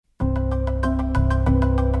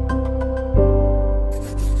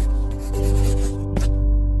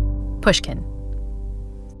Pushkin.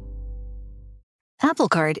 Apple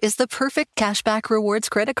Card is the perfect cashback rewards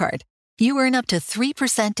credit card. You earn up to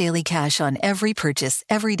 3% daily cash on every purchase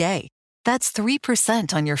every day. That's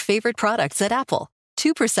 3% on your favorite products at Apple,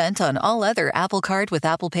 2% on all other Apple Card with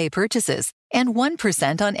Apple Pay purchases, and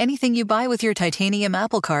 1% on anything you buy with your titanium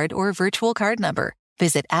Apple Card or virtual card number.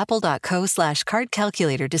 Visit apple.co/card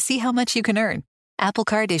calculator to see how much you can earn. Apple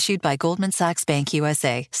Card issued by Goldman Sachs Bank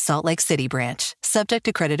USA, Salt Lake City branch. Subject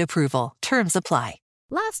to credit approval. Terms apply.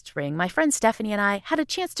 Last spring, my friend Stephanie and I had a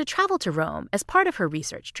chance to travel to Rome as part of her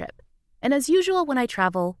research trip. And as usual when I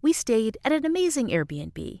travel, we stayed at an amazing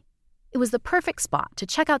Airbnb. It was the perfect spot to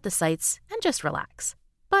check out the sights and just relax.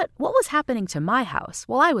 But what was happening to my house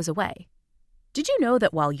while I was away? Did you know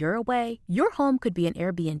that while you're away, your home could be an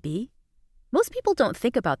Airbnb? Most people don't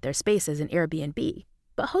think about their space as an Airbnb,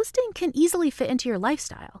 but hosting can easily fit into your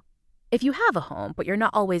lifestyle. If you have a home, but you're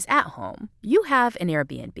not always at home, you have an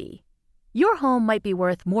Airbnb. Your home might be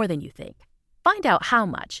worth more than you think. Find out how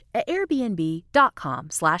much at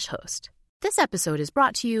airbnb.com/host. This episode is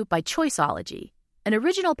brought to you by Choiceology, an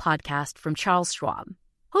original podcast from Charles Schwab,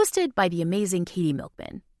 hosted by the amazing Katie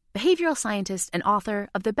Milkman, behavioral scientist and author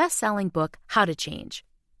of the best-selling book, How to Change.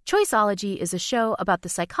 Choiceology is a show about the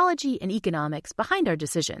psychology and economics behind our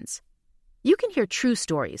decisions. You can hear true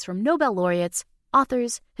stories from Nobel laureates,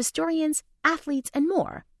 authors, historians, athletes, and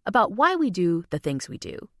more about why we do the things we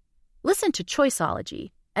do. Listen to Choiceology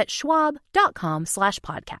at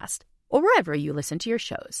schwab.com/podcast or wherever you listen to your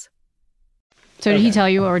shows. So did he tell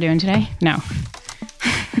you what we're doing today? No.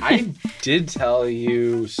 I did tell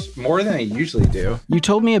you more than I usually do. You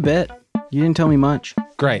told me a bit. You didn't tell me much.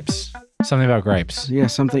 Grapes. Something about grapes. Yeah,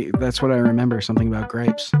 something. That's what I remember. Something about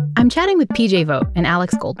grapes. I'm chatting with PJ Vogt and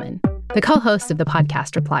Alex Goldman, the co-hosts of the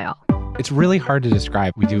podcast Reply All. It's really hard to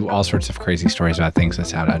describe. We do all sorts of crazy stories about things that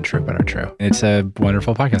sound untrue but are true. It's a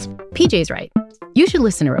wonderful podcast. PJ's right. You should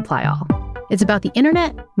listen to Reply All. It's about the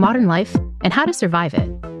internet, modern life, and how to survive it.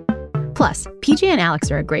 Plus, PJ and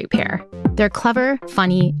Alex are a great pair. They're clever,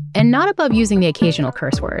 funny, and not above using the occasional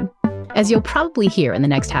curse word, as you'll probably hear in the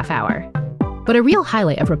next half hour. But a real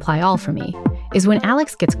highlight of Reply All for me is when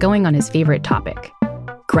Alex gets going on his favorite topic,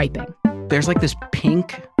 griping. There's like this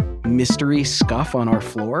pink mystery scuff on our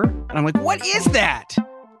floor. And I'm like, what is that?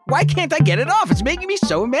 Why can't I get it off? It's making me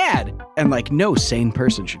so mad. And like, no sane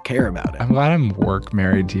person should care about it. I'm glad I'm work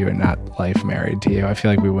married to you and not life married to you. I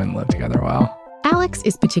feel like we wouldn't live together well. Alex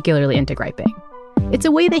is particularly into griping. It's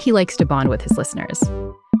a way that he likes to bond with his listeners.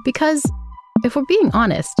 Because, if we're being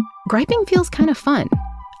honest, griping feels kind of fun.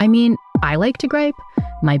 I mean, I like to gripe,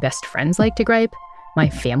 my best friends like to gripe, my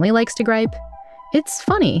family likes to gripe. It's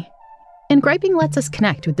funny. And griping lets us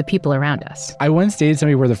connect with the people around us. I once dated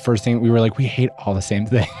somebody where the first thing we were like, we hate all the same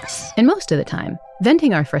things. And most of the time,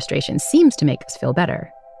 venting our frustration seems to make us feel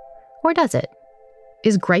better. Or does it?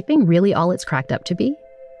 Is griping really all it's cracked up to be?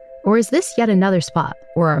 Or is this yet another spot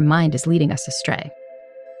where our mind is leading us astray?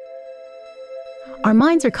 Our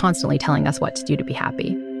minds are constantly telling us what to do to be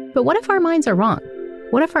happy. But what if our minds are wrong?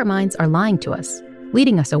 What if our minds are lying to us,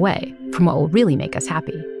 leading us away from what will really make us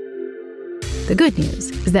happy? The good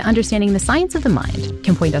news is that understanding the science of the mind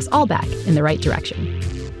can point us all back in the right direction.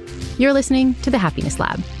 You're listening to The Happiness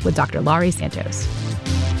Lab with Dr. Laurie Santos.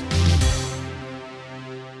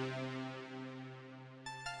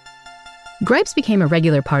 Gripes became a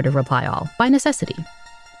regular part of Reply All by necessity.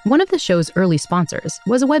 One of the show's early sponsors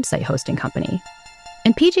was a website hosting company.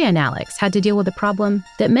 And PJ and Alex had to deal with a problem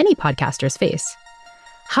that many podcasters face.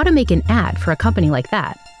 How to make an ad for a company like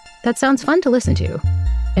that sounds fun to listen to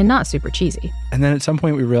and not super cheesy. And then at some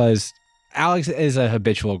point we realized Alex is a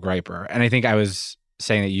habitual griper. And I think I was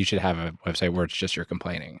saying that you should have a website where it's just you're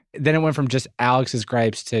complaining. Then it went from just Alex's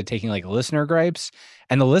gripes to taking like listener gripes.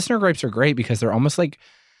 And the listener gripes are great because they're almost like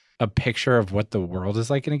a picture of what the world is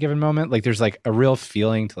like in a given moment. Like there's like a real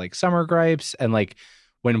feeling to like summer gripes, and like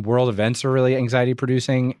when world events are really anxiety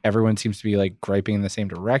producing, everyone seems to be like griping in the same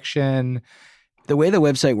direction. The way the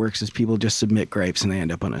website works is people just submit gripes and they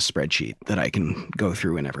end up on a spreadsheet that I can go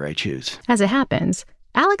through whenever I choose. As it happens,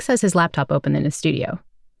 Alex has his laptop open in his studio.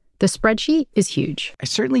 The spreadsheet is huge. I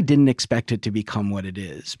certainly didn't expect it to become what it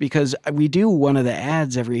is because we do one of the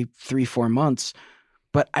ads every 3-4 months,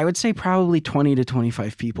 but I would say probably 20 to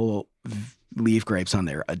 25 people leave gripes on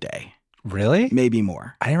there a day. Really? Maybe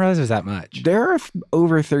more. I didn't realize it was that much. There are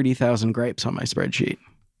over 30,000 gripes on my spreadsheet.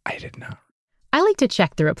 I did not. I like to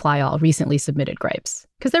check the Reply All recently submitted gripes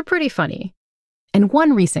because they're pretty funny. And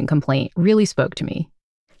one recent complaint really spoke to me.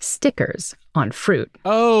 Stickers on fruit.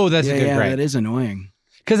 Oh, that's a good gripe. That is annoying.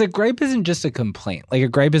 Because a gripe isn't just a complaint. Like a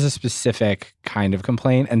gripe is a specific kind of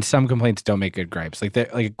complaint, and some complaints don't make good gripes. Like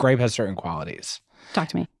a gripe has certain qualities. Talk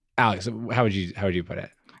to me. Alex, how would you put it?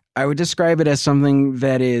 I would describe it as something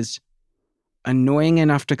that is annoying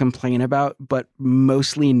enough to complain about, but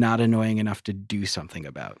mostly not annoying enough to do something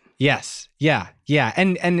about. Yes. Yeah. Yeah.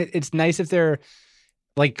 And it's nice if they're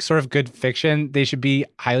like sort of good fiction. They should be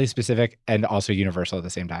highly specific and also universal at the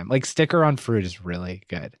same time. Like Sticker on Fruit is really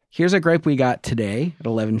good. Here's a gripe we got today at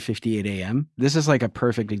 11:58 a.m. This is like a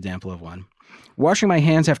perfect example of one. Washing my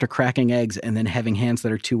hands after cracking eggs and then having hands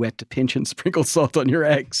that are too wet to pinch and sprinkle salt on your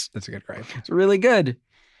eggs. That's a good gripe. It's really good.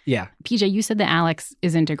 Yeah. PJ, you said that Alex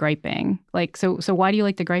is into griping. Like, so why do you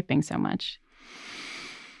like the griping so much?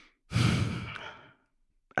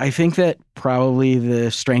 I think that probably the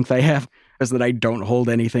strength I have is that I don't hold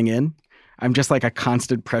anything in. I'm just like a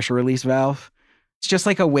constant pressure release valve. It's just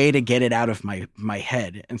like a way to get it out of my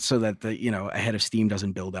head, and so that a head of steam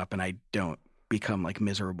doesn't build up and I don't become like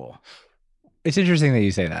miserable. It's interesting that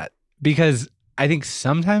you say that, because I think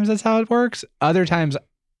sometimes that's how it works. Other times,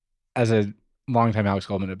 as a longtime Alex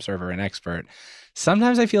Goldman observer and expert,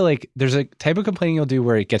 sometimes I feel like there's a type of complaining you'll do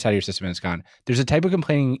where it gets out of your system and it's gone. There's a type of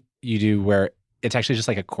complaining you do where it's actually just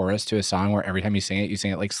like a chorus to a song where every time you sing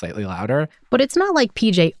it like slightly louder. But it's not like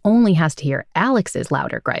PJ only has to hear Alex's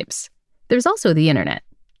louder gripes. There's also the internet,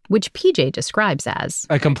 which PJ describes as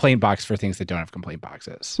a complaint box for things that don't have complaint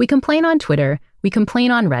boxes. We complain on Twitter, we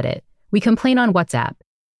complain on Reddit, we complain on WhatsApp.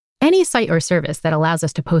 Any site or service that allows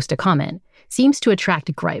us to post a comment seems to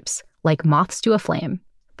attract gripes, like moths to a flame.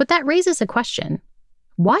 But that raises a question.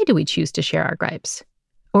 Why do we choose to share our gripes?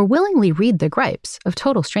 Or willingly read the gripes of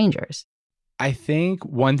total strangers? I think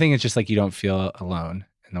one thing is just like you don't feel alone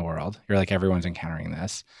in the world. You're like, everyone's encountering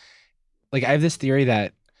this. Like, I have this theory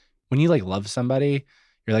that when you like love somebody,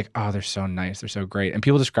 you're like, oh, they're so nice, they're so great. And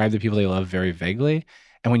people describe the people they love very vaguely.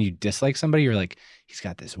 And when you dislike somebody, you're like, he's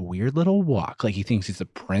got this weird little walk. Like he thinks he's the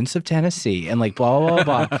Prince of Tennessee and like blah, blah,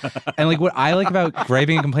 blah, blah. And like what I like about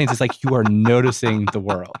griping and complaints is like you are noticing the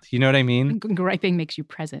world. You know what I mean? Griping makes you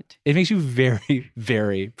present. It makes you very,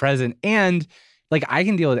 very present. And like I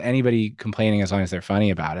can deal with anybody complaining as long as they're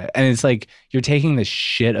funny about it. And it's like you're taking the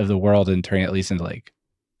shit of the world and turning it at least into like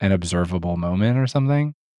an observable moment or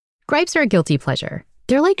something. Gripes are a guilty pleasure.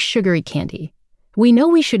 They're like sugary candy. We know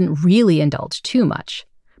we shouldn't really indulge too much,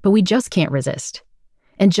 but we just can't resist.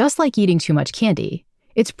 And just like eating too much candy,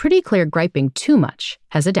 it's pretty clear griping too much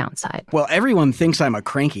has a downside. Well, everyone thinks I'm a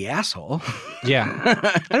cranky asshole. Yeah.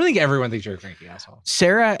 I don't think everyone thinks you're a cranky asshole.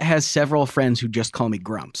 Sarah has several friends who just call me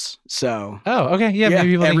Grumps. So, oh, okay. Yeah, maybe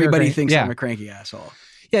people everybody thinks I'm a cranky asshole.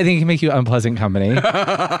 Yeah, I think it can make you unpleasant company.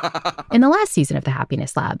 In the last season of the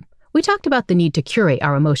Happiness Lab, we talked about the need to curate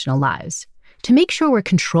our emotional lives to make sure we're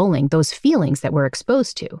controlling those feelings that we're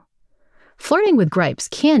exposed to. Flirting with gripes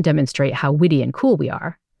can demonstrate how witty and cool we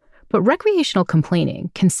are, but recreational complaining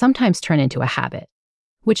can sometimes turn into a habit,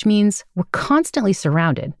 which means we're constantly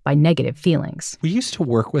surrounded by negative feelings. We used to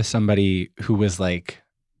work with somebody who was like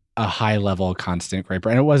a high-level constant griper,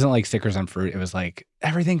 and it wasn't like Stickers on Fruit. It was like,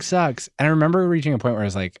 everything sucks. And I remember reaching a point where I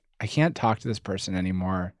was like, I can't talk to this person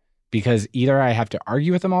anymore because either I have to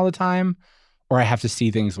argue with them all the time or I have to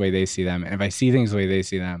see things the way they see them. And if I see things the way they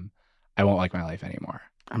see them, I won't like my life anymore.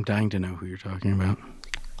 I'm dying to know who you're talking about.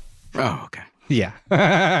 Oh, okay. Yeah.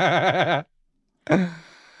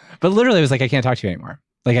 But literally it was like, I can't talk to you anymore.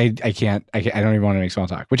 Like I don't even want to make small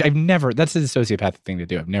talk, which that's a sociopathic thing to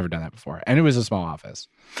do. I've never done that before. And it was a small office.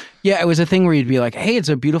 Yeah, it was a thing where you'd be like, hey, it's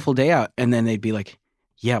a beautiful day out. And then they'd be like,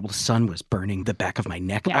 yeah, well, the sun was burning the back of my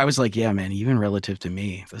neck. Yeah. I was like, yeah, man, even relative to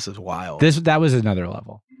me, this is wild. That was another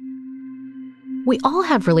level. We all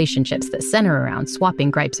have relationships that center around swapping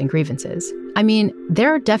gripes and grievances. I mean,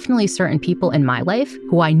 there are definitely certain people in my life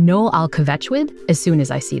who I know I'll kvetch with as soon as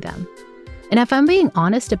I see them. And if I'm being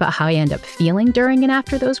honest about how I end up feeling during and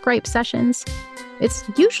after those gripe sessions, it's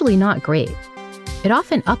usually not great. It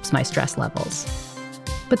often ups my stress levels.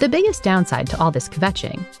 But the biggest downside to all this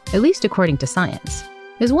kvetching, at least according to science,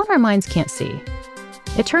 is one our minds can't see.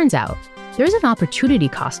 It turns out there's an opportunity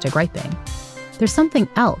cost to griping. There's something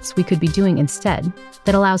else we could be doing instead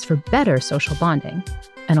that allows for better social bonding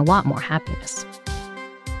and a lot more happiness.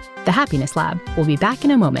 The Happiness Lab will be back in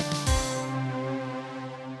a moment.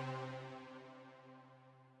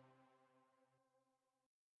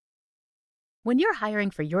 When you're hiring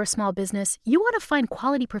for your small business, you want to find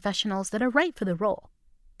quality professionals that are right for the role.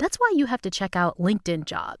 That's why you have to check out LinkedIn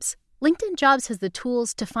Jobs. LinkedIn Jobs has the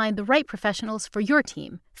tools to find the right professionals for your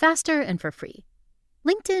team, faster and for free.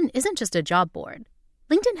 LinkedIn isn't just a job board.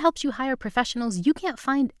 LinkedIn helps you hire professionals you can't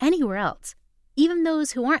find anywhere else, even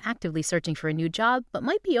those who aren't actively searching for a new job but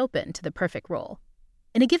might be open to the perfect role.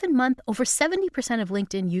 In a given month, over 70% of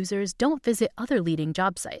LinkedIn users don't visit other leading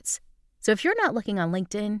job sites. So if you're not looking on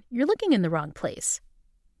LinkedIn, you're looking in the wrong place.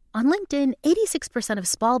 On LinkedIn, 86% of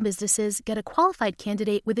small businesses get a qualified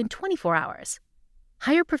candidate within 24 hours.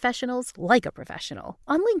 Hire professionals like a professional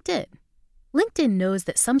on LinkedIn. LinkedIn knows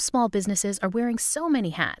that some small businesses are wearing so many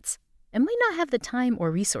hats and might not have the time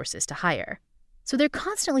or resources to hire. So they're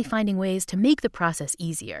constantly finding ways to make the process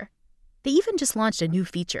easier. They even just launched a new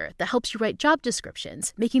feature that helps you write job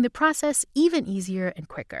descriptions, making the process even easier and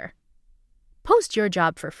quicker. Post your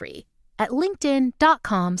job for free at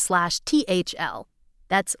linkedin.com/THL.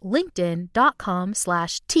 That's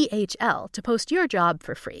linkedin.com/THL to post your job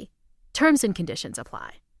for free. Terms and conditions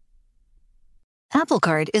apply. Apple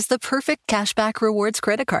Card is the perfect cashback rewards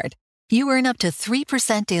credit card. You earn up to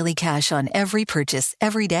 3% daily cash on every purchase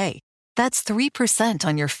every day. That's 3%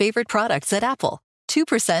 on your favorite products at Apple,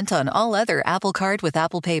 2% on all other Apple Card with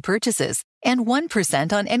Apple Pay purchases, and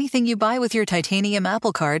 1% on anything you buy with your titanium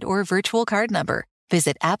Apple Card or virtual card number.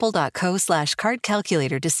 Visit apple.co/card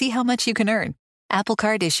calculator to see how much you can earn. Apple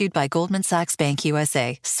Card issued by Goldman Sachs Bank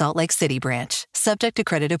USA, Salt Lake City branch. Subject to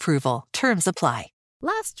credit approval. Terms apply.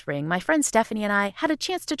 Last spring, my friend Stephanie and I had a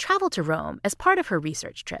chance to travel to Rome as part of her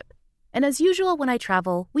research trip. And as usual, when I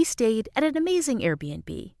travel, we stayed at an amazing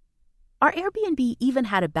Airbnb. Our Airbnb even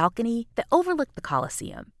had a balcony that overlooked the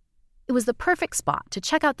Colosseum. It was the perfect spot to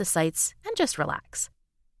check out the sights and just relax.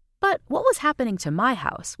 But what was happening to my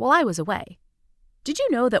house while I was away? Did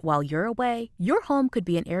you know that while you're away, your home could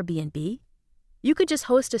be an Airbnb? You could just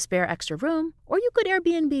host a spare extra room, or you could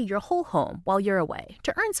Airbnb your whole home while you're away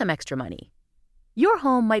to earn some extra money. Your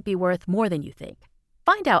home might be worth more than you think.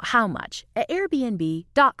 Find out how much at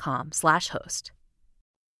airbnb.com/host.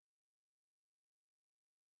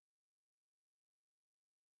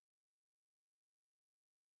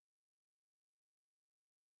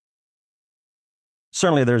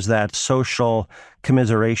 Certainly there's that social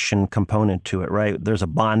commiseration component to it, right? There's a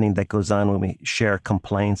bonding that goes on when we share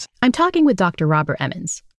complaints. I'm talking with Dr. Robert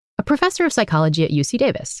Emmons, a professor of psychology at UC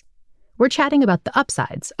Davis. We're chatting about the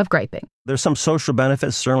upsides of griping. There's some social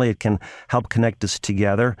benefits. Certainly it can help connect us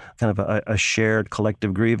together, kind of a shared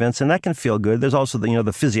collective grievance, and that can feel good. There's also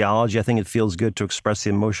the physiology. I think it feels good to express the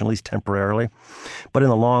emotion, at least temporarily. But in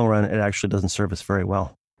the long run, it actually doesn't serve us very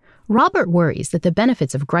well. Robert worries that the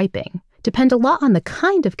benefits of griping depend a lot on the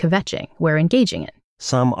kind of kvetching we're engaging in.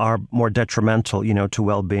 Some are more detrimental, to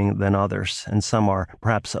well-being than others, and some are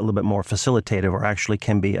perhaps a little bit more facilitative or actually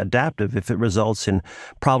can be adaptive if it results in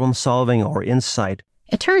problem-solving or insight.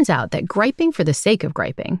 It turns out that griping for the sake of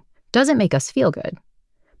griping doesn't make us feel good.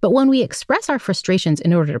 But when we express our frustrations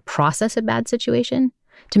in order to process a bad situation,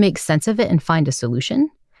 to make sense of it and find a solution,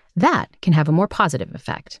 that can have a more positive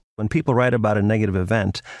effect. When people write about a negative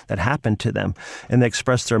event that happened to them and they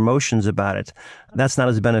express their emotions about it, that's not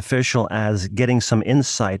as beneficial as getting some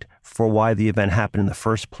insight for why the event happened in the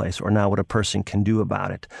first place or now what a person can do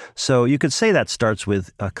about it. So you could say that starts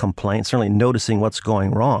with a complaint, certainly noticing what's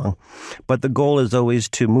going wrong, but the goal is always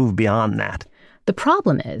to move beyond that. The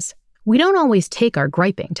problem is, we don't always take our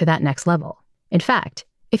griping to that next level. In fact,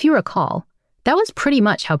 if you recall, that was pretty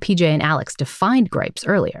much how PJ and Alex defined gripes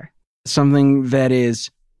earlier. Something that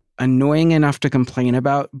is annoying enough to complain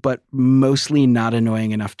about, but mostly not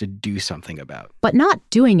annoying enough to do something about. But not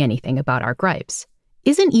doing anything about our gripes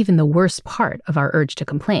isn't even the worst part of our urge to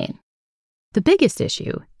complain. The biggest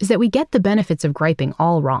issue is that we get the benefits of griping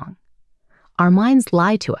all wrong. Our minds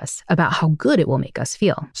lie to us about how good it will make us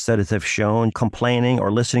feel. Studies have shown complaining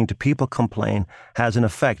or listening to people complain has an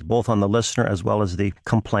effect both on the listener as well as the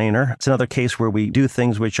complainer. It's another case where we do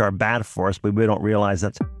things which are bad for us, but we don't realize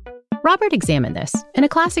that. Robert examined this in a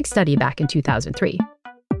classic study back in 2003.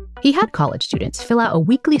 He had college students fill out a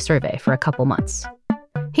weekly survey for a couple months.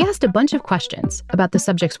 He asked a bunch of questions about the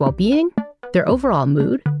subject's well-being, their overall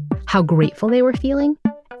mood, how grateful they were feeling,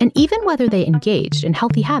 and even whether they engaged in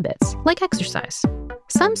healthy habits like exercise.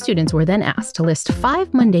 Some students were then asked to list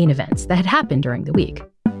 5 mundane events that had happened during the week.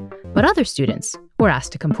 But other students were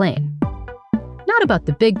asked to complain. Not about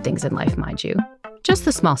the big things in life, mind you, just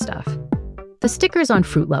the small stuff. The stickers on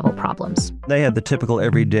fruit level problems. They had the typical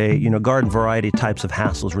everyday, garden variety types of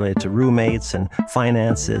hassles related to roommates and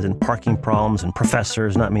finances and parking problems and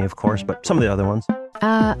professors, not me, of course, but some of the other ones.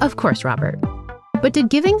 Of course, Robert. But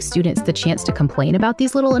did giving students the chance to complain about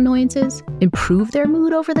these little annoyances improve their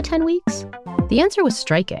mood over the 10 weeks? The answer was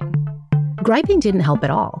striking. Griping didn't help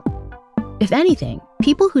at all. If anything,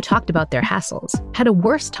 people who talked about their hassles had a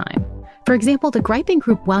worse time. For example, the griping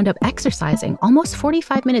group wound up exercising almost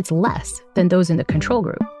 45 minutes less than those in the control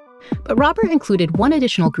group. But Robert included one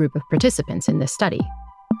additional group of participants in this study.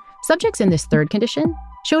 Subjects in this third condition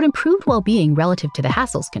showed improved well-being relative to the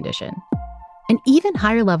hassles condition, and even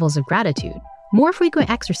higher levels of gratitude, more frequent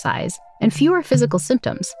exercise, and fewer physical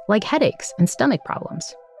symptoms like headaches and stomach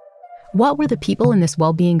problems. What were the people in this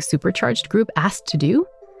well-being supercharged group asked to do?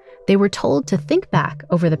 They were told to think back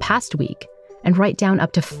over the past week and write down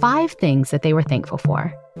up to 5 things that they were thankful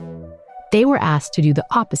for. They were asked to do the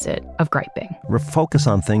opposite of griping. Focus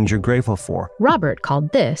on things you're grateful for. Robert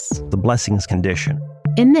called this the blessings condition.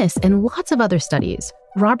 In this and lots of other studies,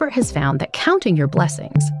 Robert has found that counting your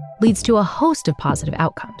blessings leads to a host of positive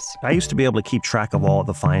outcomes. I used to be able to keep track of all of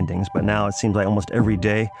the findings, but now it seems like almost every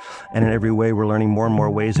day and in every way we're learning more and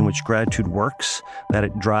more ways in which gratitude works, that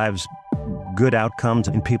it drives good outcomes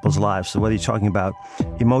in people's lives. So whether you're talking about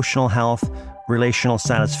emotional health, relational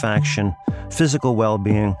satisfaction, physical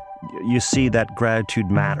well-being, you see that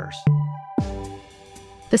gratitude matters.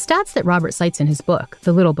 The stats that Robert cites in his book,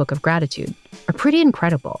 The Little Book of Gratitude, are pretty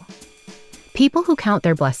incredible. People who count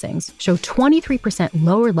their blessings show 23%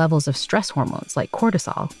 lower levels of stress hormones like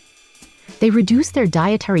cortisol. They reduce their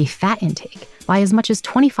dietary fat intake by as much as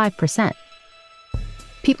 25%.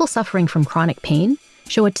 People suffering from chronic pain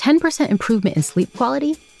show a 10% improvement in sleep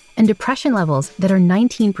quality and depression levels that are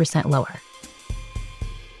 19% lower.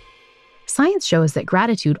 Science shows that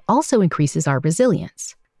gratitude also increases our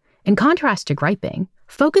resilience. In contrast to griping,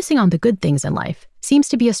 focusing on the good things in life seems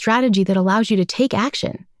to be a strategy that allows you to take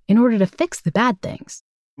action in order to fix the bad things.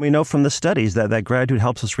 We know from the studies that gratitude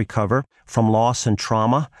helps us recover from loss and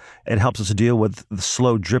trauma. It helps us deal with the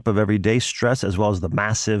slow drip of everyday stress as well as the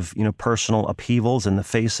massive, personal upheavals in the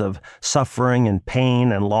face of suffering and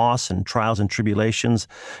pain and loss and trials and tribulations.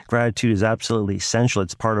 Gratitude is absolutely essential.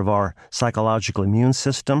 It's part of our psychological immune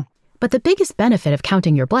system. But the biggest benefit of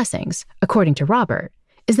counting your blessings, according to Robert,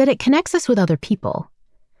 is that it connects us with other people.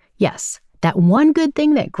 Yes, that one good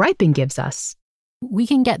thing that griping gives us. We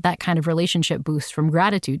can get that kind of relationship boost from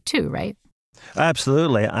gratitude too, right?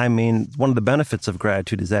 Absolutely. I mean, one of the benefits of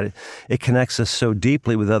gratitude is that it connects us so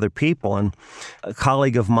deeply with other people. And a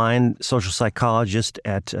colleague of mine, social psychologist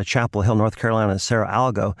at Chapel Hill, North Carolina, Sarah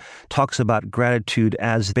Algo, talks about gratitude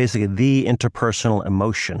as basically the interpersonal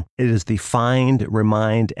emotion. It is the find,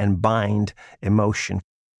 remind, and bind emotion.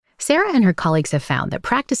 Sarah and her colleagues have found that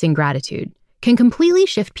practicing gratitude can completely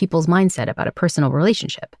shift people's mindset about a personal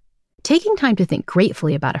relationship. Taking time to think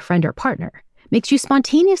gratefully about a friend or partner makes you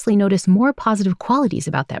spontaneously notice more positive qualities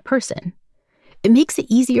about that person. It makes it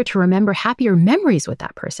easier to remember happier memories with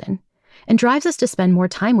that person and drives us to spend more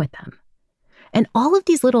time with them. And all of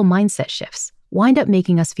these little mindset shifts wind up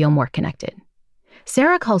making us feel more connected.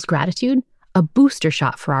 Sarah calls gratitude a booster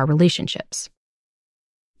shot for our relationships.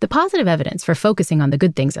 The positive evidence for focusing on the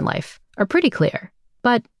good things in life are pretty clear,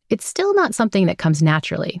 but it's still not something that comes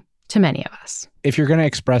naturally to many of us. If you're going to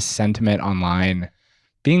express sentiment online,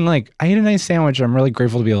 being like, I ate a nice sandwich, I'm really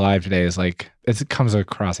grateful to be alive today, is like, it comes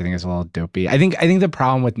across, I think, as a little dopey. I think the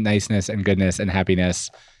problem with niceness and goodness and happiness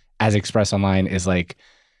as expressed online is like,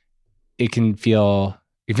 it can feel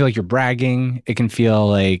like you're bragging. It can feel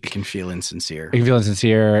like... It can feel insincere.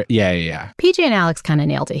 Yeah. PJ and Alex kind of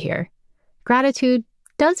nailed it here. Gratitude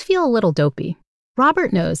does feel a little dopey.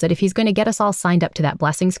 Robert knows that if he's going to get us all signed up to that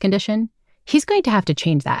blessings condition, he's going to have to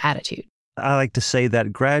change that attitude. I like to say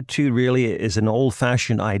that gratitude really is an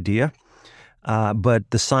old-fashioned idea, but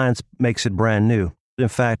the science makes it brand new. In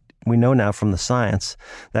fact, we know now from the science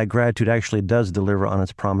that gratitude actually does deliver on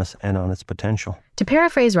its promise and on its potential. To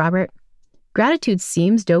paraphrase Robert, gratitude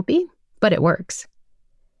seems dopey, but it works.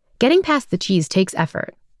 Getting past the cheese takes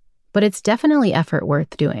effort, but it's definitely effort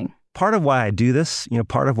worth doing. Part of why I do this,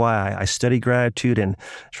 part of why I study gratitude and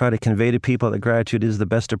try to convey to people that gratitude is the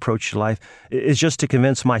best approach to life is just to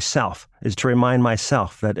convince myself, is to remind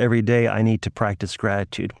myself that every day I need to practice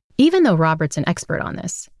gratitude. Even though Robert's an expert on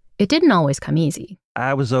this, it didn't always come easy.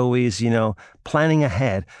 I was always, planning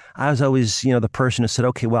ahead. I was always, the person who said,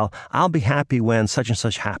 okay, well, I'll be happy when such and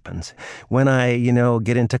such happens. When I,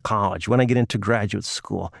 get into college, when I get into graduate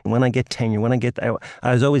school, when I get tenure,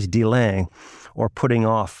 I was always delaying or putting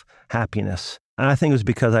off happiness. And I think it was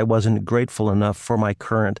because I wasn't grateful enough for my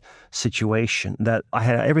current situation, that I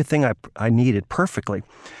had everything I needed perfectly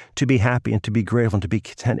to be happy and to be grateful and to be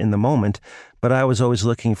content in the moment. But I was always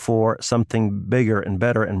looking for something bigger and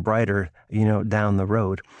better and brighter, down the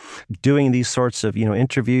road. Doing these sorts of,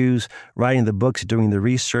 interviews, writing the books, doing the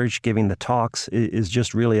research, giving the talks is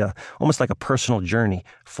just really almost like a personal journey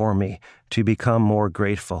for me to become more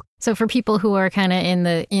grateful. So for people who are kind of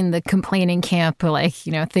in the complaining camp, like,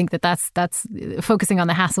 think that that's focusing on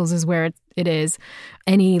the hassles is where it is,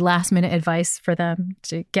 any last minute advice for them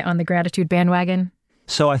to get on the gratitude bandwagon?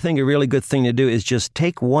 So I think a really good thing to do is just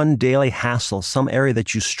take one daily hassle, some area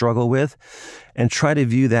that you struggle with, and try to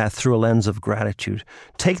view that through a lens of gratitude.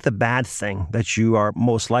 Take the bad thing that you are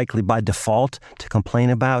most likely by default to complain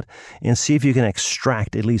about and see if you can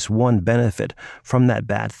extract at least one benefit from that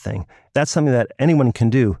bad thing. That's something that anyone can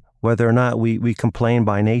do, whether or not we complain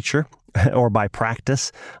by nature or by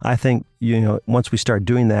practice. I think, once we start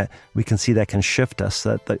doing that, we can see that can shift us.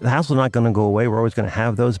 That the hassles are not going to go away. We're always going to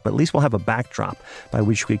have those, but at least we'll have a backdrop by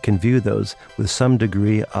which we can view those with some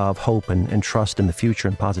degree of hope and trust in the future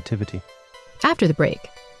and positivity. After the break,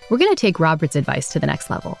 we're going to take Robert's advice to the next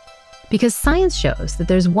level, because science shows that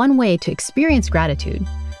there's one way to experience gratitude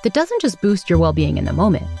that doesn't just boost your well-being in the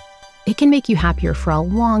moment. It can make you happier for a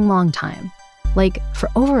long, long time, like for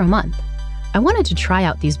over a month. I wanted to try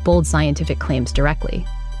out these bold scientific claims directly,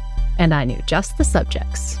 and I knew just the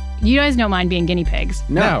subjects. You guys don't mind being guinea pigs?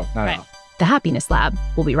 No, not Right. at all. The Happiness Lab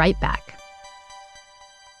will be right back.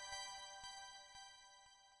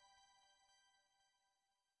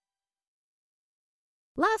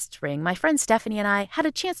 Last spring, my friend Stephanie and I had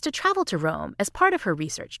a chance to travel to Rome as part of her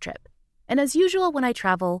research trip. And as usual, when I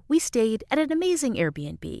travel, we stayed at an amazing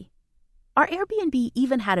Airbnb. Our Airbnb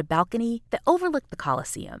even had a balcony that overlooked the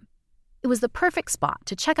Colosseum. It was the perfect spot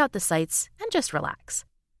to check out the sights and just relax.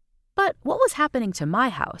 But what was happening to my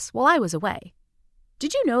house while I was away?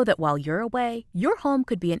 Did you know that while you're away, your home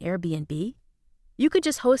could be an Airbnb? You could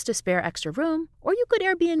just host a spare extra room, or you could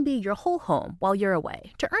Airbnb your whole home while you're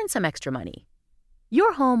away to earn some extra money.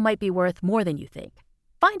 Your home might be worth more than you think.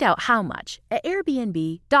 Find out how much at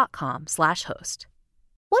airbnb.com/host.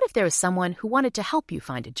 What if there was someone who wanted to help you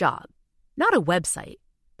find a job? Not a website,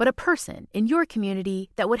 but a person in your community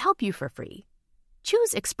that would help you for free.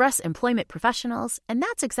 Choose Express Employment Professionals, and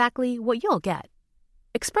that's exactly what you'll get.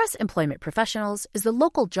 Express Employment Professionals is the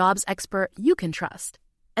local jobs expert you can trust,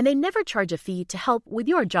 and they never charge a fee to help with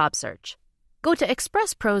your job search. Go to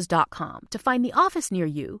expresspros.com to find the office near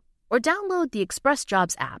you, or download the Express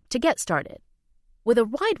Jobs app to get started. With a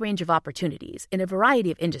wide range of opportunities in a variety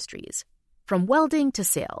of industries, from welding to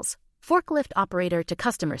sales, forklift operator to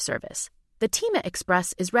customer service, the team at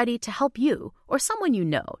Express is ready to help you or someone you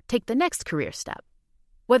know take the next career step.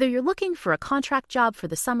 Whether you're looking for a contract job for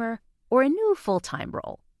the summer or a new full-time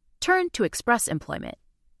role, turn to Express Employment.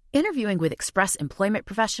 Interviewing with Express Employment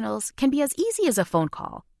Professionals can be as easy as a phone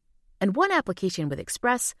call, and one application with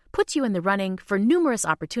Express puts you in the running for numerous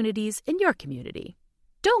opportunities in your community.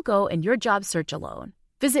 Don't go in your job search alone.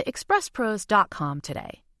 Visit expresspros.com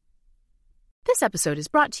today. This episode is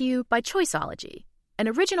brought to you by Choiceology, an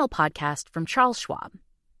original podcast from Charles Schwab.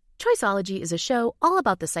 Choiceology is a show all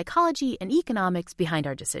about the psychology and economics behind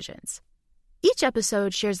our decisions. Each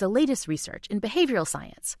episode shares the latest research in behavioral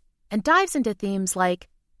science and dives into themes like,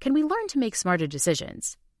 can we learn to make smarter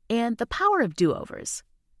decisions? And the power of do-overs.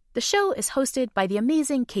 The show is hosted by the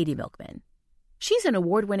amazing Katie Milkman. She's an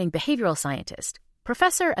award-winning behavioral scientist,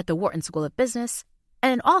 professor at the Wharton School of Business,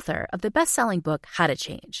 and an author of the best-selling book, How to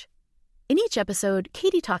Change. In each episode,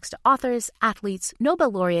 Katie talks to authors, athletes,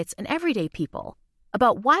 Nobel laureates, and everyday people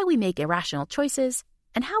about why we make irrational choices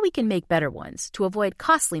and how we can make better ones to avoid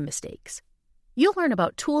costly mistakes. You'll learn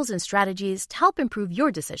about tools and strategies to help improve your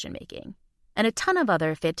decision-making, and a ton of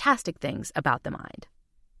other fantastic things about the mind.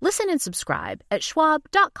 Listen and subscribe at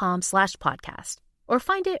schwab.com/podcast, or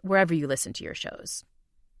find it wherever you listen to your shows.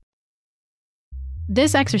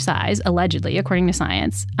 This exercise, allegedly, according to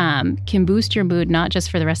science, can boost your mood not just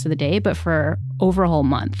for the rest of the day, but for over a whole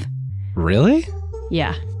month. Really?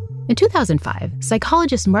 Yeah. In 2005,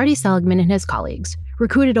 psychologist Marty Seligman and his colleagues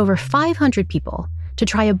recruited over 500 people to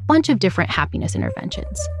try a bunch of different happiness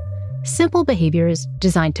interventions. Simple behaviors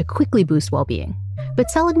designed to quickly boost well-being. But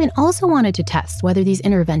Seligman also wanted to test whether these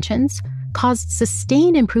interventions caused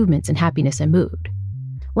sustained improvements in happiness and mood,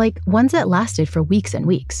 like ones that lasted for weeks and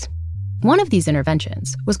weeks. One of these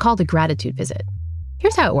interventions was called a gratitude visit.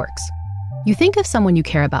 Here's how it works. You think of someone you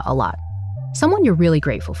care about a lot, someone you're really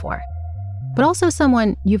grateful for, but also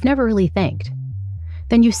someone you've never really thanked.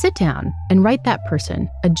 Then you sit down and write that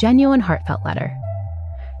person a genuine, heartfelt letter.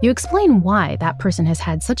 You explain why that person has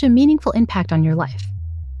had such a meaningful impact on your life.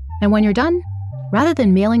 And when you're done, rather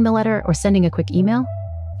than mailing the letter or sending a quick email,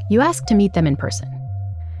 you ask to meet them in person.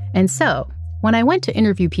 And so, when I went to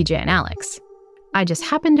interview PJ and Alex, I just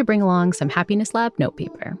happened to bring along some Happiness Lab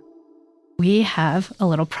notepaper. We have a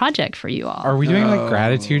little project for you all. Are we doing like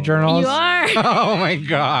gratitude journals? You are. Oh my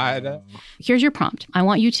God. Here's your prompt. I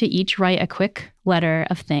want you to each write a quick letter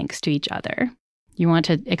of thanks to each other. You want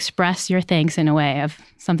to express your thanks in a way of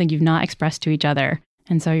something you've not expressed to each other.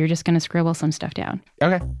 And so you're just going to scribble some stuff down.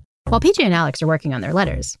 Okay. While PJ and Alex are working on their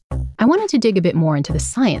letters, I wanted to dig a bit more into the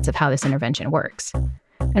science of how this intervention works,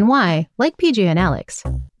 and why, like PJ and Alex,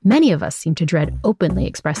 many of us seem to dread openly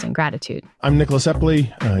expressing gratitude. I'm Nicholas Epley.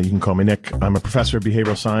 You can call me Nick. I'm a professor of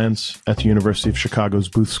behavioral science at the University of Chicago's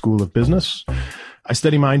Booth School of Business. I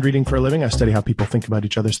study mind reading for a living. I study how people think about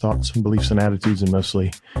each other's thoughts and beliefs and attitudes, and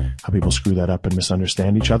mostly how people screw that up and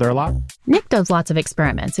misunderstand each other a lot. Nick does lots of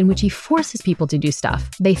experiments in which he forces people to do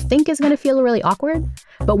stuff they think is going to feel really awkward,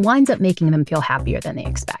 but winds up making them feel happier than they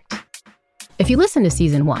expect. If you listen to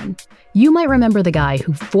season 1, you might remember the guy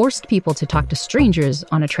who forced people to talk to strangers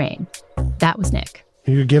on a train. That was Nick.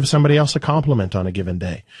 You could give somebody else a compliment on a given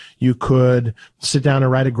day. You could sit down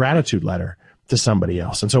and write a gratitude letter to somebody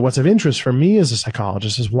else. And so what's of interest for me as a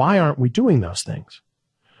psychologist is, why aren't we doing those things?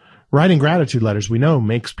 Writing gratitude letters, we know,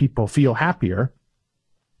 makes people feel happier.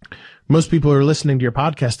 Most people who are listening to your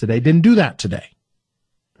podcast today didn't do that today.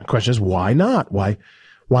 The question is, why not? Why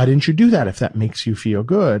didn't you do that if that makes you feel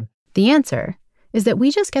good? The answer is that we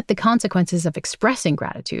just get the consequences of expressing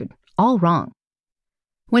gratitude all wrong.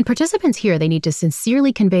 When participants hear they need to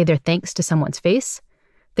sincerely convey their thanks to someone's face,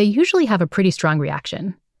 they usually have a pretty strong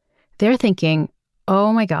reaction. They're thinking,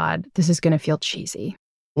 oh my God, this is going to feel cheesy.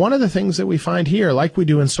 One of the things that we find here, like we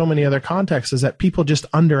do in so many other contexts, is that people just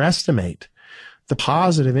underestimate the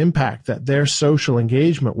positive impact that their social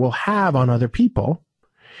engagement will have on other people.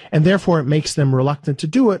 And therefore, it makes them reluctant to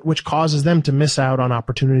do it, which causes them to miss out on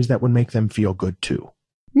opportunities that would make them feel good too.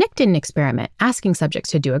 Nick did an experiment asking subjects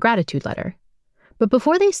to do a gratitude letter. But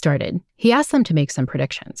before they started, he asked them to make some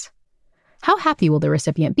predictions. How happy will the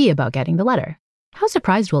recipient be about getting the letter? How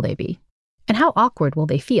surprised will they be? And how awkward will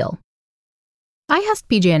they feel? I asked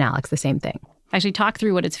PJ and Alex the same thing. Actually, talk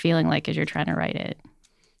through what it's feeling like as you're trying to write it.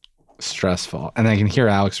 Stressful. And I can hear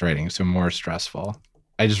Alex writing, so more stressful.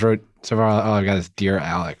 I just wrote, so far, all I've got is Dear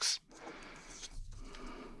Alex.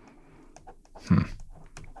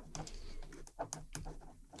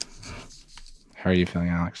 How are you feeling,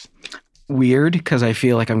 Alex? Weird, because I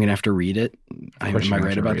feel like I'm going to have to read it. Am I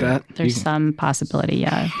right about that? There's some possibility,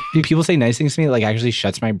 yeah. People say nice things to me, like actually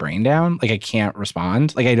shuts my brain down. Like I can't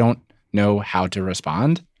respond. Like I don't know how to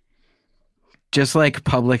respond. Just like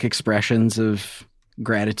public expressions of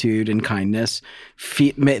gratitude and kindness,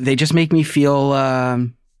 they just make me feel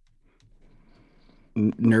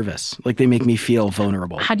nervous. Like they make me feel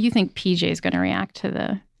vulnerable. How do you think PJ is going to react to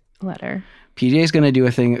the letter? PJ is going to do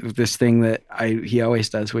this thing that he always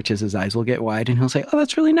does, which is his eyes will get wide and he'll say, "Oh,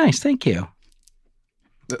 that's really nice. Thank you."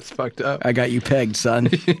 That's fucked up. I got you pegged, son.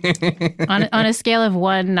 on a scale of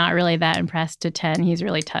 1, not really that impressed, to 10, he's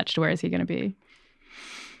really touched. Where is he going to be?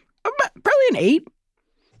 Probably an 8.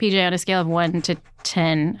 PJ, on a scale of 1 to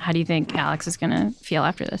 10, how do you think Alex is going to feel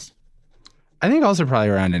after this? I think also probably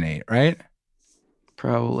around an 8, right?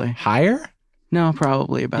 Probably. Higher? No,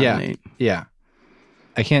 probably about an 8. Yeah.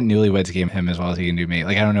 I can't newlyweds game him as well as he can do me.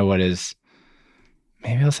 Like, I don't know what is.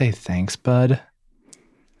 Maybe I'll say thanks, bud.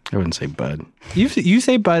 I wouldn't say bud. You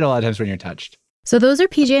say bud a lot of times when you're touched. So those are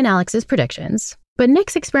PJ and Alex's predictions, but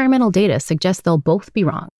Nick's experimental data suggests they'll both be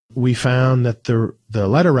wrong. We found that the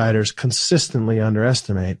letter writers consistently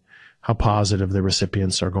underestimate how positive the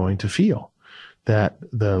recipients are going to feel. That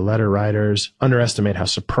the letter writers underestimate how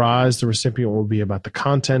surprised the recipient will be about the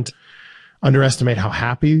content, underestimate how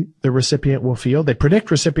happy the recipient will feel. They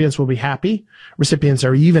predict recipients will be happy. Recipients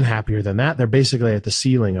are even happier than that. They're basically at the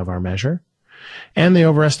ceiling of our measure. And they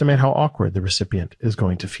overestimate how awkward the recipient is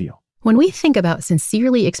going to feel. When we think about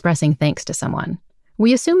sincerely expressing thanks to someone,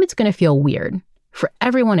 we assume it's going to feel weird for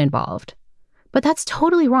everyone involved. But that's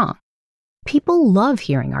totally wrong. People love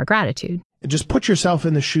hearing our gratitude. Just put yourself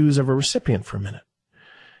in the shoes of a recipient for a minute.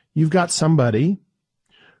 You've got somebody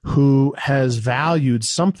who has valued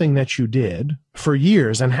something that you did for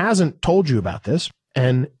years and hasn't told you about this.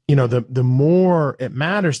 And, you know, the more it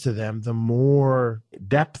matters to them, the more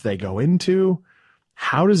depth they go into.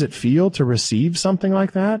 How does it feel to receive something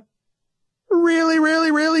like that? Really,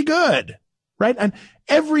 really, really good, right? And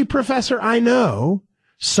every professor I know,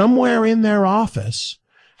 somewhere in their office,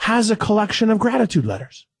 has a collection of gratitude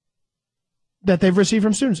letters that they've received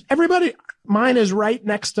from students. Everybody, mine is right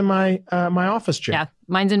next to my office chair. Yeah,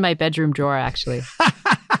 mine's in my bedroom drawer, actually.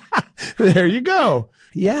 There you go.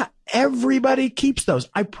 Yeah, everybody keeps those.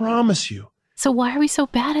 I promise you. So why are we so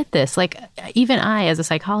bad at this? Like, even I, as a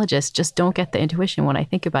psychologist, just don't get the intuition when I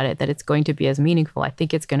think about it that it's going to be as meaningful. I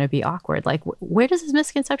think it's going to be awkward. Like, where does this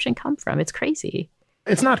misconception come from? It's crazy.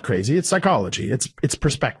 It's not crazy. It's psychology. It's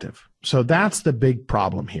perspective. So that's the big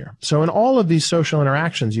problem here. So in all of these social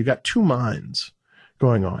interactions, you've got two minds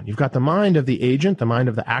going on. You've got the mind of the agent, the mind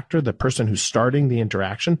of the actor, the person who's starting the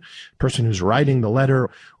interaction, person who's writing the letter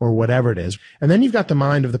or whatever it is. And then you've got the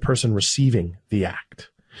mind of the person receiving the act.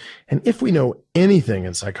 And if we know anything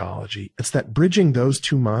in psychology, it's that bridging those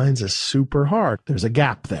two minds is super hard. There's a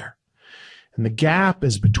gap there. And the gap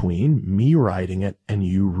is between me writing it and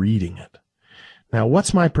you reading it. Now,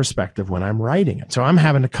 what's my perspective when I'm writing it? So I'm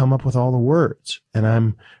having to come up with all the words and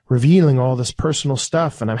I'm revealing all this personal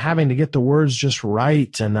stuff and I'm having to get the words just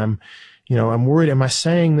right. And I'm worried, am I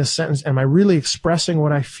saying this sentence? Am I really expressing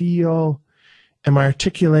what I feel? Am I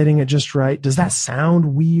articulating it just right? Does that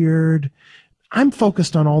sound weird? I'm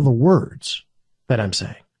focused on all the words that I'm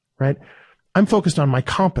saying, right? I'm focused on my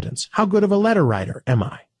competence. How good of a letter writer am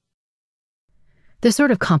I? This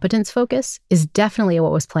sort of competence focus is definitely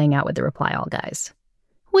what was playing out with the Reply All guys,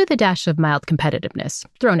 with a dash of mild competitiveness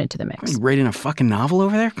thrown into the mix. Are you writing a fucking novel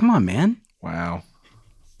over there? Come on, man. Wow.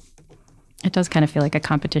 It does kind of feel like a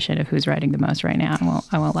competition of who's writing the most right now.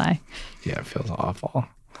 I won't lie. Yeah, it feels awful.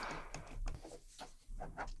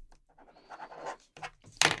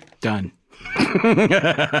 Done.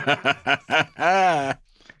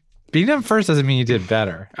 Being done first doesn't mean you did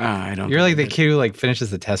better. I don't. You're like the kid who like finishes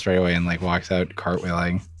the test right away and like walks out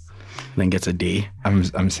cartwheeling. Then gets a D.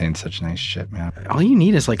 I'm saying such nice shit, man. All you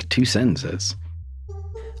need is like 2 sentences.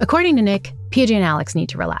 According to Nick, PJ and Alex need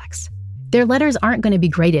to relax. Their letters aren't going to be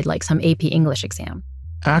graded like some AP English exam.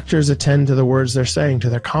 Actors attend to the words they're saying, to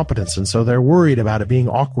their competence, and so they're worried about it being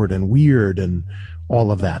awkward and weird and all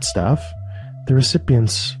of that stuff. The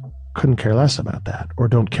recipients couldn't care less about that, or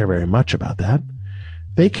don't care very much about that.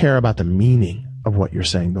 They care about the meaning of what you're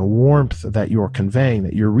saying, the warmth that you're conveying,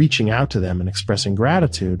 that you're reaching out to them and expressing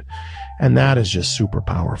gratitude, and that is just super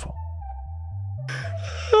powerful.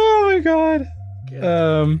 Oh my God.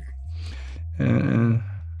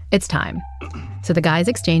 It's time. So the guys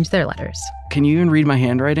exchange their letters. Can you even read my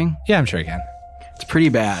handwriting? Yeah, I'm sure I can. It's pretty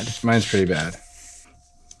bad. Mine's pretty bad.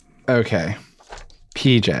 Okay.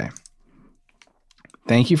 PJ.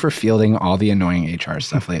 Thank you for fielding all the annoying HR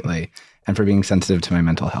stuff lately and for being sensitive to my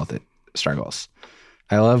mental health struggles.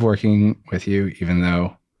 I love working with you, even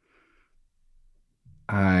though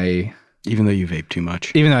you vape too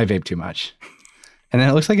much. Even though I vape too much. And then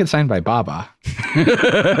it looks like it's signed by Baba.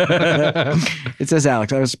 It says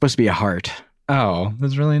Alex. That was supposed to be a heart. Oh,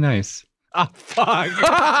 that's really nice. Oh, fuck.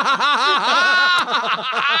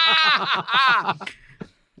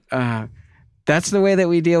 That's the way that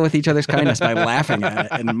we deal with each other's kindness, by laughing at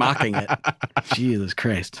it and mocking it. Jesus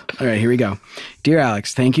Christ. All right, here we go. Dear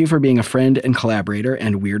Alex, thank you for being a friend and collaborator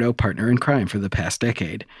and weirdo partner in crime for the past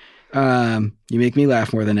decade. You make me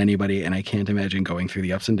laugh more than anybody, and I can't imagine going through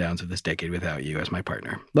the ups and downs of this decade without you as my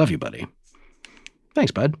partner. Love you, buddy.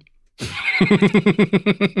 Thanks, bud.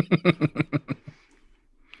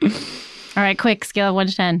 All right, quick, scale of 1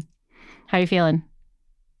 to 10. How are you feeling?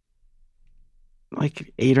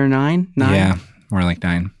 Like 8 or 9? 9? Yeah, more like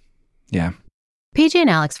 9. Yeah. PJ and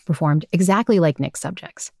Alex performed exactly like Nick's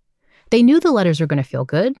subjects. They knew the letters were going to feel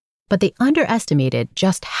good, but they underestimated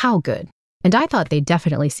just how good. And I thought they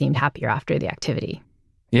definitely seemed happier after the activity.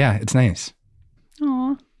 Yeah, it's nice.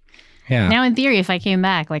 Aw. Yeah. Now, in theory, if I came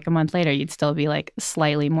back like a month later, you'd still be like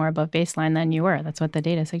slightly more above baseline than you were. That's what the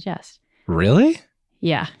data suggests. Really?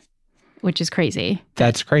 Yeah, which is crazy.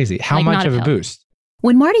 That's crazy. How Like, much not of a help. boost?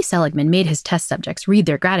 When Marty Seligman made his test subjects read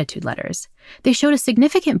their gratitude letters, they showed a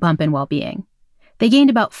significant bump in well-being. They gained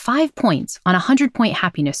about 5 points on a 100-point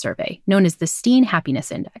happiness survey known as the Steen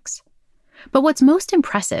Happiness Index. But what's most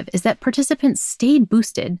impressive is that participants stayed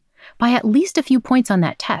boosted by at least a few points on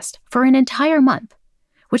that test for an entire month,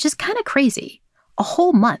 which is kind of crazy. A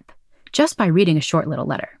whole month, just by reading a short little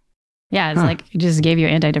letter. Yeah, it's like it just gave you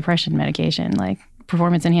antidepressant medication, like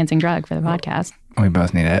performance-enhancing drug for the podcast. We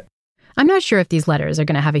both need it. I'm not sure if these letters are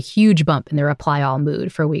going to have a huge bump in the reply all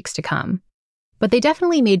mood for weeks to come, but they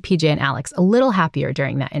definitely made PJ and Alex a little happier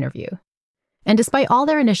during that interview. And despite all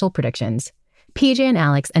their initial predictions, PJ and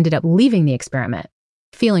Alex ended up leaving the experiment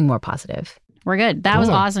feeling more positive. We're good. That was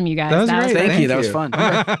Cool. awesome, you guys. That was great. Thank you. That was fun.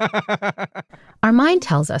 Our mind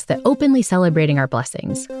tells us that openly celebrating our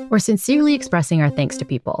blessings or sincerely expressing our thanks to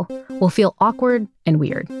people will feel awkward and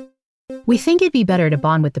weird. We think it'd be better to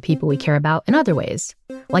bond with the people we care about in other ways,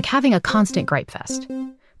 like having a constant gripe fest.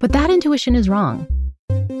 But that intuition is wrong,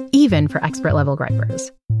 even for expert-level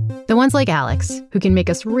gripers. The ones like Alex, who can make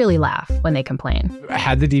us really laugh when they complain. I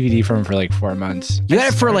had the DVD from him for like 4 months. You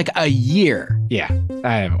had it for like a year. Yeah,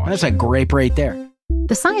 I haven't watched That's it. a grape right there.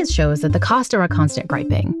 The science shows that the cost of our constant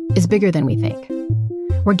griping is bigger than we think.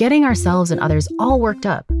 We're getting ourselves and others all worked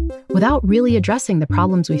up without really addressing the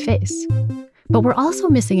problems we face. But we're also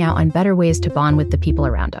missing out on better ways to bond with the people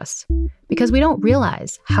around us, because we don't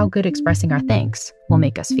realize how good expressing our thanks will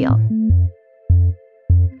make us feel.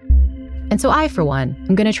 And so I, for one,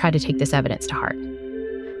 am going to try to take this evidence to heart.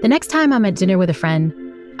 The next time I'm at dinner with a friend,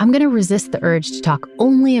 I'm going to resist the urge to talk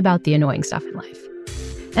only about the annoying stuff in life.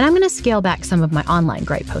 And I'm going to scale back some of my online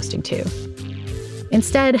gripe posting too.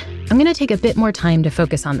 Instead, I'm going to take a bit more time to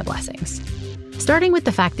focus on the blessings, starting with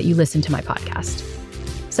the fact that you listen to my podcast.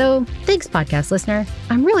 So thanks, podcast listener.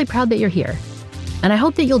 I'm really proud that you're here. And I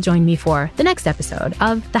hope that you'll join me for the next episode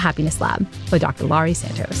of The Happiness Lab with Dr. Laurie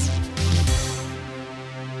Santos.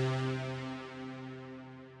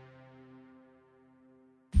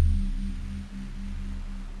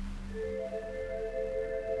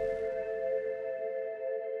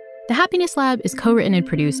 The Happiness Lab is co-written and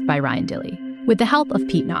produced by Ryan Dilley, with the help of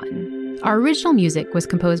Pete Naughton. Our original music was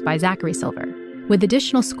composed by Zachary Silver, with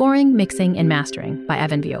additional scoring, mixing, and mastering by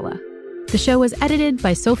Evan Viola. The show was edited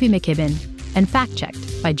by Sophie McKibben and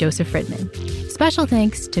fact-checked by Joseph Fridman. Special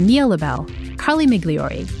thanks to Mia LaBelle, Carly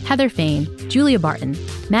Migliori, Heather Fain, Julia Barton,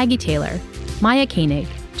 Maggie Taylor, Maya Koenig,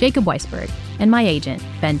 Jacob Weisberg, and my agent,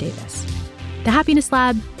 Ben Davis. The Happiness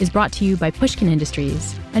Lab is brought to you by Pushkin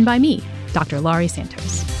Industries and by me, Dr. Laurie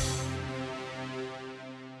Santos.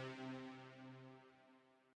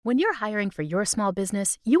 When you're hiring for your small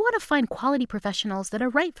business, you want to find quality professionals that are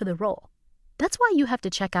right for the role. That's why you have to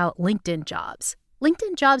check out LinkedIn Jobs.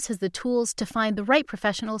 LinkedIn Jobs has the tools to find the right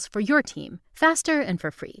professionals for your team, faster and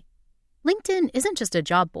for free. LinkedIn isn't just a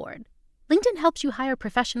job board. LinkedIn helps you hire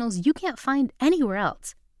professionals you can't find anywhere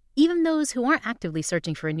else, even those who aren't actively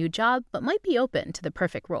searching for a new job but might be open to the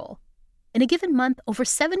perfect role. In a given month, over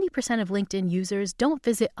 70% of LinkedIn users don't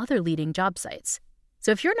visit other leading job sites.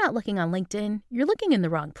 So if you're not looking on LinkedIn, you're looking in the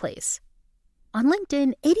wrong place. On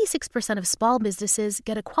LinkedIn, 86% of small businesses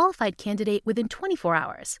get a qualified candidate within 24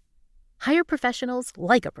 hours. Hire professionals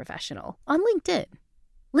like a professional on LinkedIn.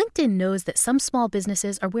 LinkedIn knows that some small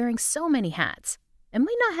businesses are wearing so many hats and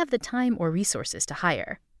might not have the time or resources to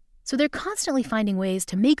hire. So they're constantly finding ways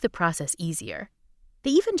to make the process easier. They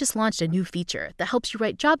even just launched a new feature that helps you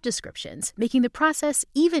write job descriptions, making the process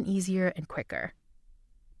even easier and quicker.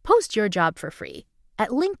 Post your job for free at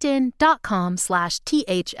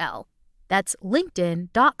linkedin.com/THL. That's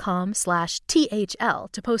linkedin.com/THL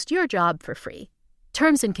to post your job for free.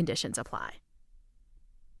 Terms and conditions apply.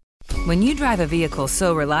 When you drive a vehicle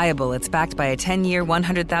so reliable it's backed by a 10-year,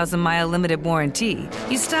 100,000-mile limited warranty,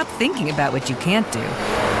 you stop thinking about what you can't do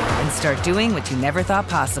and start doing what you never thought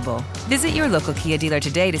possible. Visit your local Kia dealer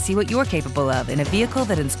today to see what you're capable of in a vehicle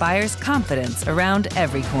that inspires confidence around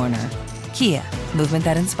every corner. Kia, movement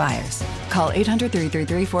that inspires. Call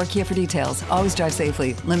 800-333-4KIA for details. Always drive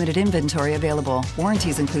safely. Limited inventory available.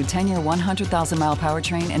 Warranties include 10-year 100,000-mile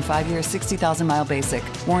powertrain and 5-year 60,000-mile basic.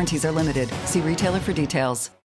 Warranties are limited. See retailer for details.